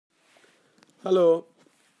Hello.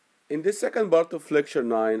 In this second part of Lecture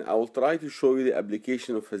 9, I will try to show you the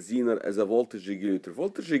application of a Zener as a voltage regulator.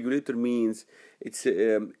 Voltage regulator means it's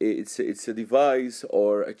a device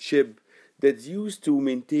or a chip that's used to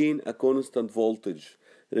maintain a constant voltage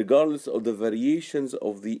regardless of the variations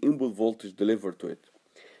of the input voltage delivered to it.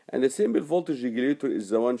 And the simple voltage regulator is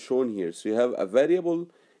the one shown here. So you have a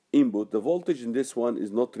variable input. The voltage in this one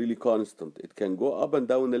is not really constant. It can go up and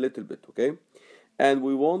down a little bit, okay? And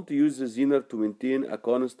we want to use the zener to maintain a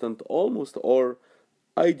constant almost or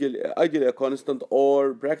ideally a constant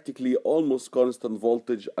or practically almost constant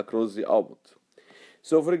voltage across the output.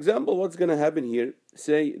 So for example, what's going to happen here,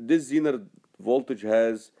 say this zener voltage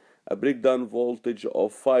has a breakdown voltage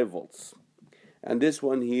of 5 volts and this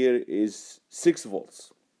one here is 6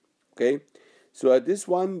 volts. Okay, so at this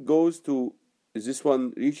one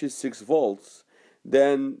reaches 6 volts,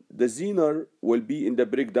 then the zener will be in the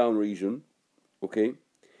breakdown region. Okay,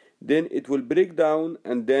 then it will break down,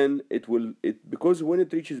 and then because when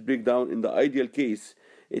it reaches breakdown, in the ideal case,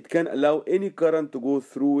 it can allow any current to go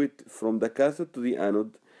through it from the cathode to the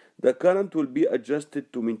anode. The current will be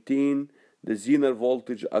adjusted to maintain the zener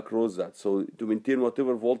voltage across that, so to maintain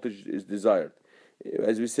whatever voltage is desired.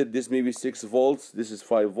 As we said, this may be 6 volts, this is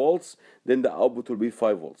 5 volts, then the output will be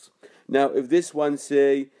 5 volts. Now if this one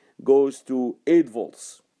say goes to 8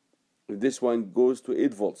 volts,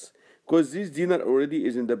 because this zener already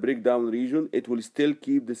is in the breakdown region, it will still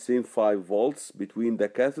keep the same 5 volts between the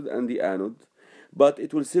cathode and the anode, but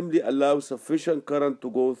it will simply allow sufficient current to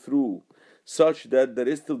go through such that the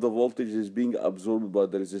rest of the voltage is being absorbed by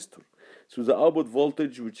the resistor. So the output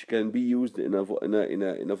voltage, which can be used in a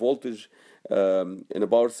voltage in a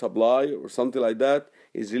power supply or something like that,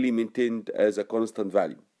 is really maintained as a constant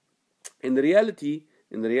value. In reality,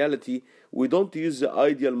 we don't use the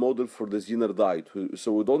ideal model for the Zener diode,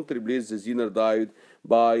 so we don't replace the Zener diode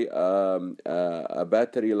by a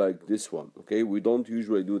battery like this one. Okay, we don't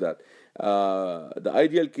usually do that. The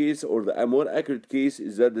ideal case, or the more accurate case,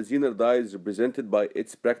 is that the Zener diode is represented by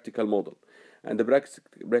its practical model, and the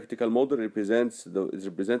practical model is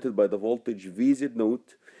represented by the voltage VZ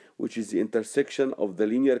naught, which is the intersection of the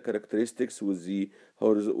linear characteristics with the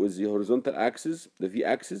horizontal axis, the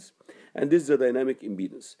v-axis, and this is the dynamic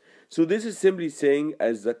impedance. So this is simply saying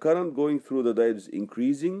as the current going through the diode is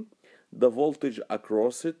increasing, the voltage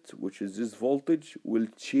across it, which is this voltage, will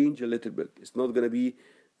change a little bit. It's not going to be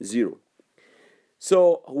zero.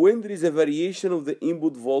 So when there is a variation of the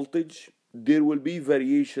input voltage, there will be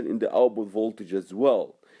variation in the output voltage as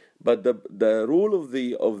well. But the role of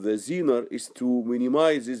the zener is to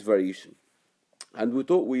minimize this variation. And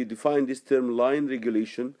we define this term line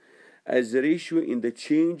regulation as the ratio in the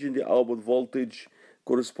change in the output voltage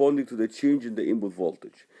corresponding to the change in the input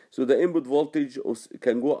voltage. So the input voltage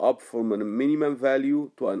can go up from a minimum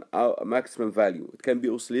value to a maximum value. It can be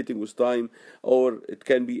oscillating with time, or it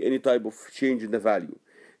can be any type of change in the value.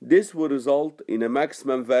 This will result in a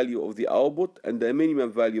maximum value of the output and a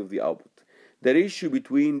minimum value of the output. The ratio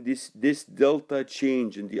between this delta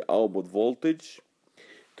change in the output voltage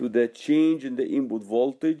to the change in the input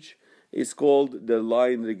voltage is called the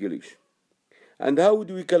line regulation. And how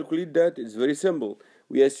do we calculate that? It's very simple.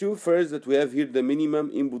 We assume first that we have here the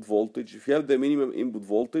minimum input voltage. If you have the minimum input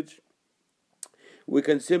voltage, we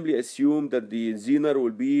can simply assume that the zener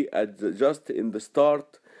will be just in the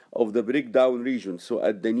start of the breakdown region, so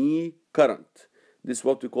at the knee current. This is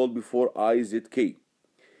what we called before IZK.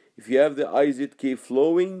 If you have the IZK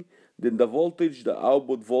flowing, then the voltage, the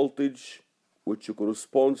output voltage, which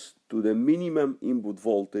corresponds to the minimum input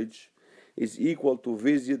voltage, is equal to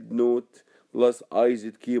VZ naught plus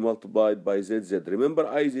IZK multiplied by ZZ. Remember,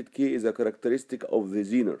 IZK is a characteristic of the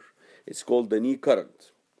zener. It's called the knee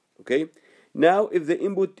current. Okay? Now, if the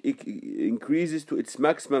input increases to its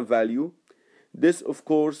maximum value, this, of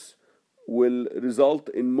course, will result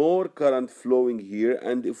in more current flowing here.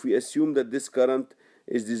 And if we assume that this current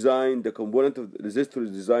is designed, the component of the resistor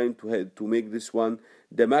is designed to make this one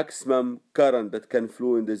the maximum current that can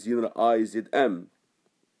flow in the zener IZM,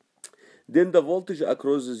 then the voltage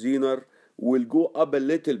across the zener will go up a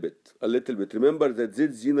little bit. Remember that Z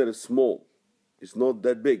zener is small. It's not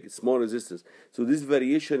that big. It's small resistance. So this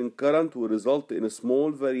variation in current will result in a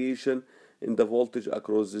small variation in the voltage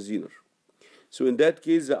across the zener. So in that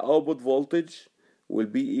case, the output voltage will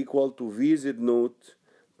be equal to VZ naught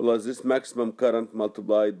plus this maximum current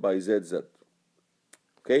multiplied by ZZ.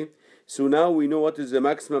 Okay? So now we know what is the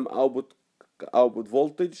maximum output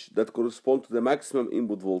voltage that corresponds to the maximum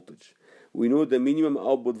input voltage. We know the minimum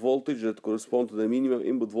output voltage that corresponds to the minimum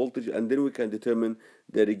input voltage, and then we can determine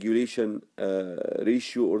the regulation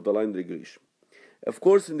ratio or the line regulation. Of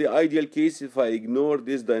course, in the ideal case, if I ignore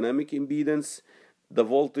this dynamic impedance, the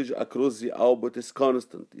voltage across the output is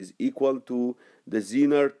constant, is equal to the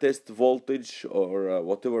Zener test voltage, or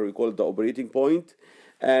whatever we call it, the operating point,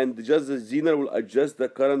 and just the Zener will adjust the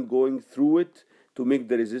current going through it to make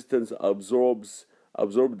the resistance absorb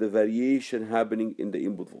the variation happening in the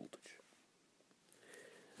input voltage.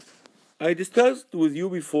 I discussed with you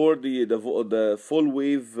before the full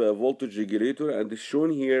wave voltage regulator, and it's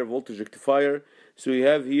shown here voltage rectifier. So you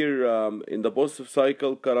have here in the positive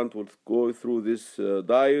cycle, current will go through this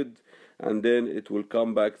diode, and then it will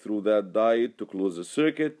come back through that diode to close the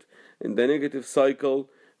circuit. In the negative cycle,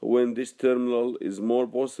 when this terminal is more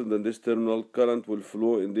positive than this terminal, current will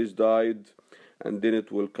flow in this diode, and then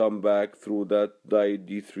it will come back through that diode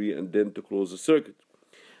D3 and then to close the circuit.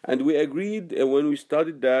 And we agreed when we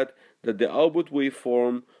studied that the output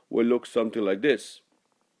waveform will look something like this.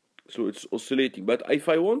 So it's oscillating. But if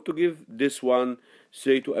I want to give this one,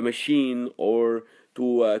 say, to a machine or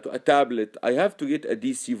to a tablet, I have to get a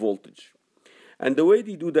DC voltage. And the way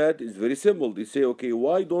they do that is very simple. They say, okay,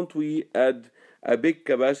 why don't we add a big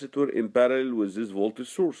capacitor in parallel with this voltage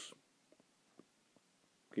source?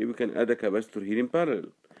 Okay, we can add a capacitor here in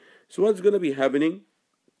parallel. So what's going to be happening?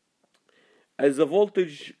 As the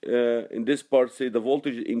voltage in this part, say the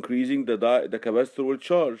voltage is increasing, the capacitor will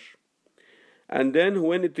charge. And then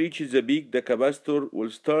when it reaches the peak, the capacitor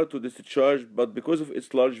will start to discharge, but because of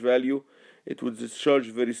its large value, it will discharge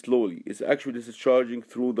very slowly. It's actually discharging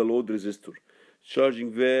through the load resistor,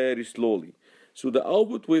 charging very slowly. So the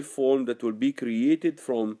output waveform that will be created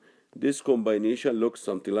from this combination looks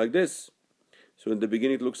something like this. So in the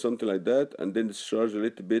beginning it looks something like that, and then it's charged a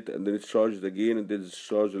little bit, and then it's charged again, and then it's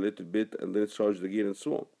charged a little bit, and then it's charged again, and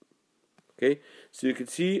so on. Okay, so you can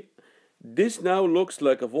see this now looks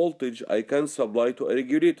like a voltage I can supply to a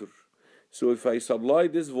regulator. So if I supply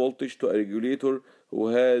this voltage to a regulator who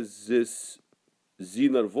has this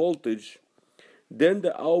Zener voltage, then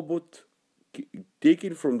the output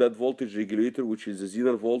taken from that voltage regulator, which is the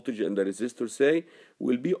Zener voltage and the resistor, say,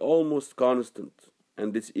 will be almost constant,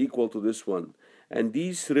 and it's equal to this one. And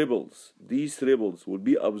these ripples will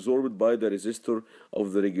be absorbed by the resistor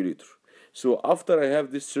of the regulator. So after I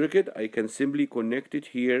have this circuit, I can simply connect it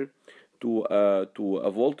here to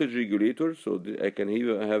a voltage regulator. So I can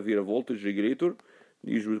have here a voltage regulator,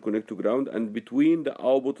 usually connect to ground, and between the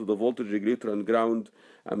output of the voltage regulator and ground,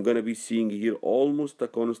 I'm going to be seeing here almost a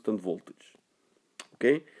constant voltage.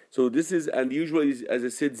 Okay, so this is, and usually, as I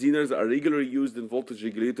said, Zeners are regularly used in voltage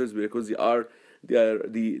regulators because they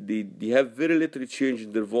have very little change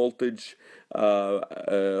in their voltage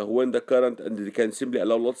when the current, and they can simply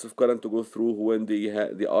allow lots of current to go through when they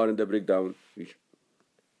are in the breakdown region.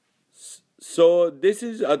 So this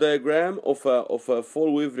is a diagram of a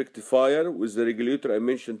full wave rectifier with the regulator I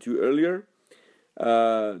mentioned to you earlier.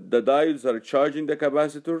 The diodes are charging the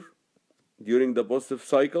capacitor during the positive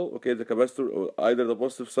cycle. Okay, the capacitor, either the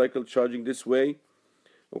positive cycle charging this way,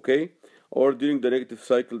 okay, or during the negative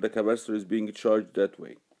cycle the capacitor is being charged that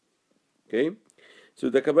way. Okay, so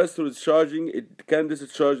the capacitor is charging, it can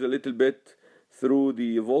discharge a little bit through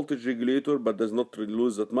the voltage regulator but does not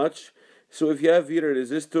lose that much. So if you have here a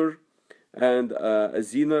resistor and a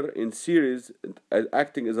Zener in series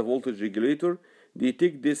acting as a voltage regulator, they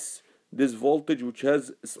take this voltage, which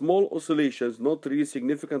has small oscillations, not really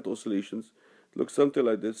significant oscillations, looks something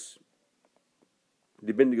like this,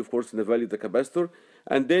 depending of course on the value of the capacitor,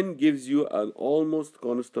 and then gives you an almost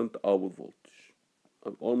constant output voltage.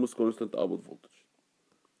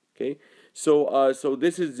 Okay, so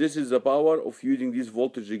this is the power of using these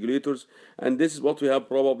voltage regulators, and this is what we have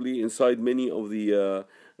probably inside many of the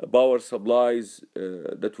power supplies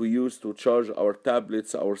that we use to charge our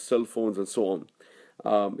tablets, our cell phones, and so on.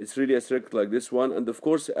 It's really a circuit like this one, and of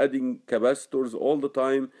course adding capacitors all the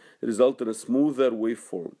time result in a smoother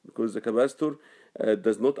waveform because the capacitor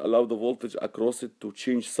does not allow the voltage across it to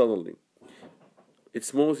change suddenly. It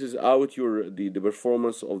smooths out the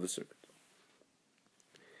performance of the circuit.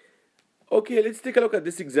 Okay, let's take a look at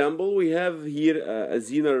this example. We have here a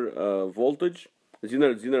Zener voltage,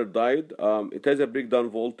 Zener diode. It has a breakdown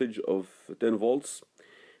voltage of 10 volts.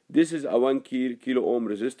 This is a 1 kilo ohm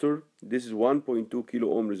resistor. This is 1.2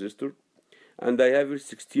 kilo ohm resistor. And I have here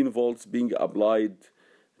 16 volts being applied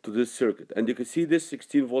to this circuit. And you can see this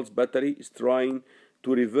 16 volts battery is trying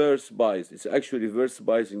to reverse bias. It's actually reverse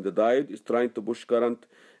biasing the diode. It's trying to push current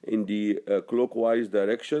in the clockwise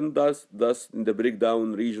direction. Thus in the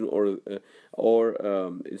breakdown region, or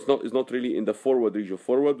it's not really in the forward region.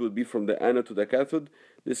 Forward would be from the anode to the cathode.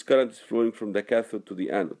 This current is flowing from the cathode to the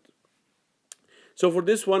anode. So for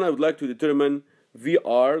this one, I would like to determine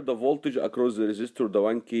VR, the voltage across the resistor, the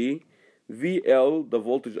 1K, VL, the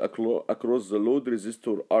voltage across the load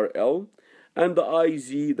resistor RL, and the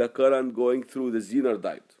IZ, the current going through the Zener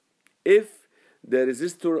diode. If the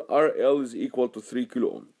resistor RL is equal to 3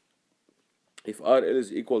 kilo ohm, if RL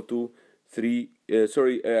is equal to 3,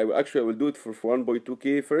 actually I will do it for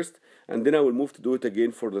 1.2K first, and then I will move to do it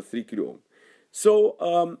again for the 3 kilo ohm.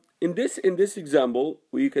 So in this example,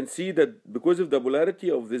 we can see that because of the polarity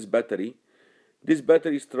of this battery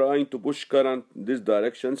is trying to push current in this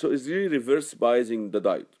direction, so it's really reverse biasing the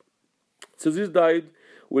diode. So this diode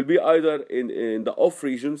will be either in the off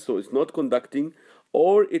region, so it's not conducting,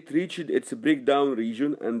 or it reached its breakdown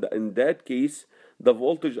region, and in that case the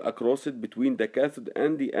voltage across it between the cathode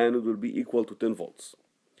and the anode will be equal to 10 volts.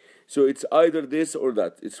 So it's either this or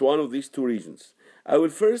that. It's one of these two regions. I will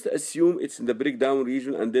first assume it's in the breakdown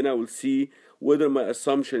region, and then I will see whether my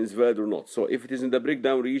assumption is valid or not. So if it is in the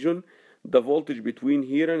breakdown region, the voltage between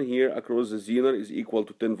here and here across the Zener is equal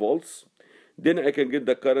to 10 volts. Then I can get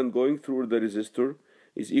the current going through the resistor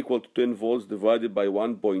is equal to 10 volts divided by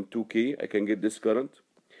 1.2K. I can get this current.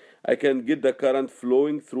 I can get the current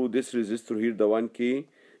flowing through this resistor here, the 1K.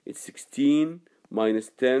 It's 16 minus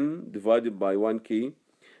 10 divided by 1K.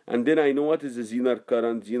 And then I know what is the Zener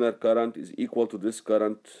current. Zener current is equal to this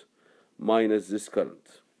current minus this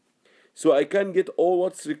current. So I can get all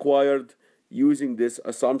what's required using this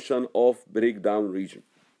assumption of breakdown region.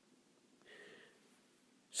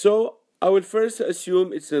 So I will first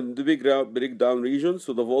assume it's in the breakdown region,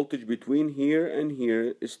 so the voltage between here and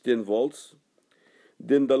here is 10 volts.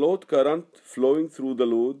 Then the load current flowing through the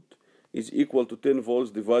load is equal to 10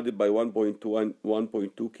 volts divided by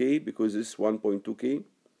 1.2K, because this is 1.2K.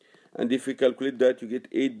 And if we calculate that, you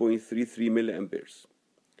get 8.33 milliamperes.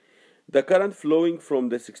 The current flowing from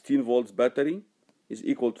the 16 volts battery is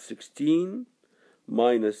equal to 16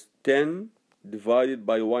 minus 10 divided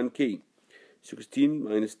by 1K. 16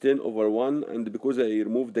 minus 10 over 1, and because I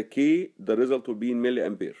remove the K, the result will be in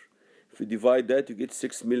milliampere. If you divide that, you get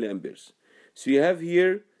 6 milliamperes. So you have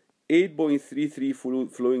here 8.33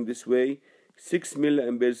 flowing this way, 6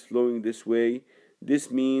 milliamperes flowing this way.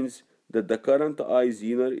 This means that the current I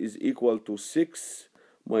Zener is equal to 6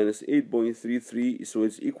 minus 8.33, so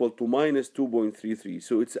it's equal to minus 2.33.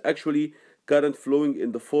 So it's actually current flowing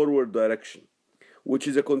in the forward direction, which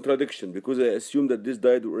is a contradiction, because I assume that this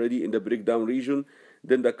diode already in the breakdown region,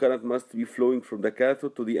 then the current must be flowing from the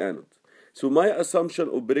cathode to the anode. So my assumption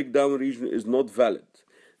of breakdown region is not valid.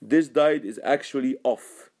 This diode is actually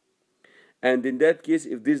off. And in that case,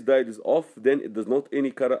 if this diode is off, then it does not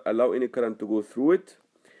allow any current to go through it.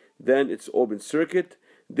 Then it's open circuit.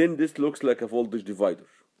 Then this looks like a voltage divider.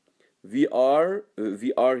 VR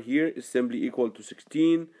here is simply equal to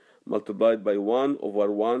 16 multiplied by 1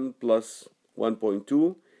 over 1 plus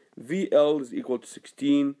 1.2. VL is equal to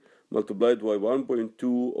 16 multiplied by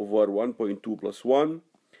 1.2 over 1.2 plus 1.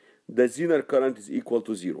 The Zener current is equal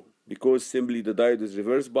to 0, because simply the diode is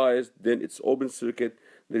reverse biased, then it's open circuit,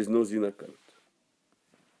 there is no Zener current.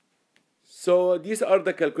 So these are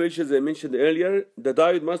the calculations I mentioned earlier. The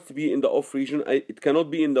diode must be in the off region. It cannot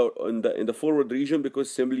be in the forward region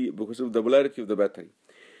because of the polarity of the battery.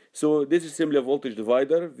 So this is simply a voltage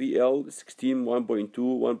divider. VL 16 1.2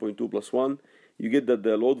 1.2 plus 1. You get that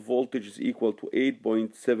the load voltage is equal to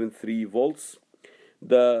 8.73 volts.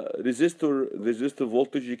 The resistor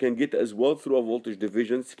voltage you can get as well through a voltage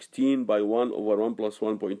division, 16 by 1 over 1 plus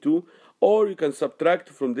 1.2, or you can subtract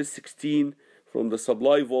from this 16 from the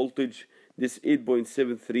supply voltage this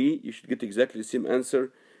 8.73. You should get exactly the same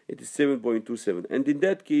answer. It is 7.27, and in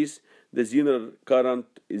that case the Zener current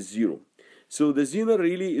is 0. So the Zener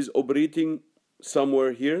really is operating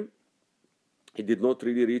somewhere here. It did not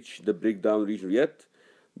really reach the breakdown region yet.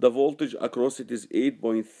 The voltage across it is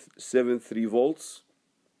 8.73 volts.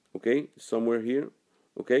 Okay, somewhere here.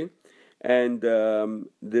 Okay, and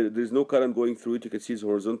there's no current going through it. You can see it's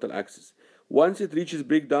horizontal axis. Once it reaches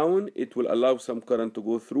breakdown, it will allow some current to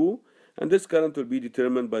go through, and this current will be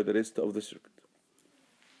determined by the rest of the circuit.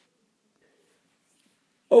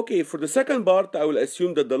 Okay, for the second part, I will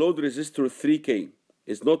assume that the load resistor 3K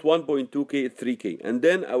is not 1.2K, it's 3K. And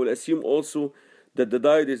then I will assume also that the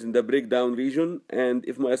diode is in the breakdown region, and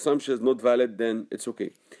if my assumption is not valid, then it's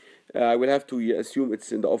okay. I will have to assume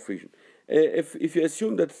it's in the off region. If you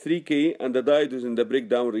assume that 3K and the diode is in the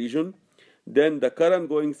breakdown region, then the current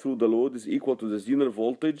going through the load is equal to the Zener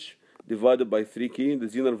voltage divided by 3K. The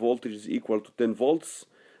Zener voltage is equal to 10 volts.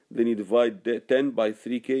 Then you divide 10 by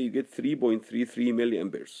 3K, you get 3.33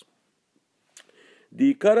 milliamperes.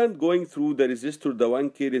 The current going through the resistor, the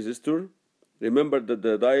 1K resistor, remember that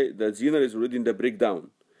the Zener is already in the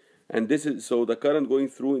breakdown. And this is, so the current going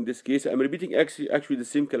through in this case, I'm repeating actually the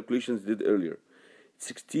same calculations did earlier.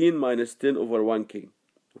 16 minus 10 over 1K.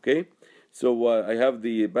 Okay, so I have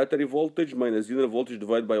the battery voltage minus Zener voltage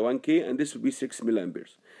divided by 1K, and this will be 6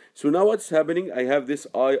 milliamperes. So now what's happening? I have this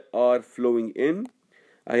IR flowing in,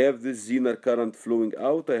 I have this Zener current flowing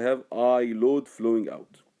out, I have I load flowing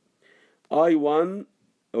out. I1,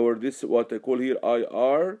 or this what I call here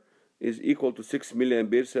IR, is equal to 6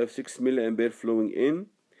 milliamperes. So I have 6 milliampere flowing in.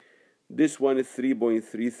 This one is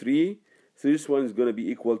 3.33. So this one is going to be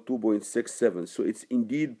equal to 2.67. So it's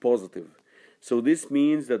indeed positive. So this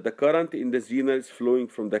means that the current in the Zener is flowing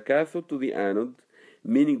from the cathode to the anode,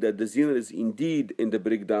 meaning that the Zener is indeed in the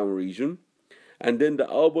breakdown region. And then the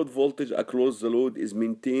output voltage across the load is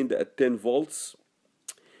maintained at 10 volts.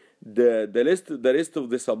 The rest of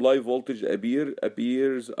the supply voltage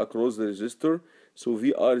appears across the resistor. So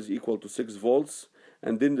VR is equal to 6 volts.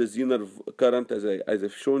 And then the Zener current, as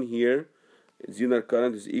I've shown here, Zener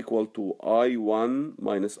current is equal to I1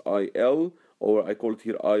 minus IL, or I call it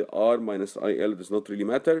here IR minus IL. It does not really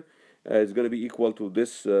matter. It's going to be equal to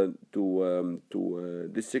this this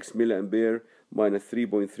 6 milliampere minus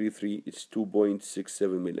 3.33. It's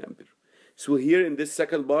 2.67 milliampere. So here in this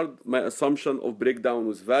second part, my assumption of breakdown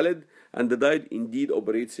was valid, and the diode indeed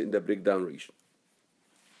operates in the breakdown region.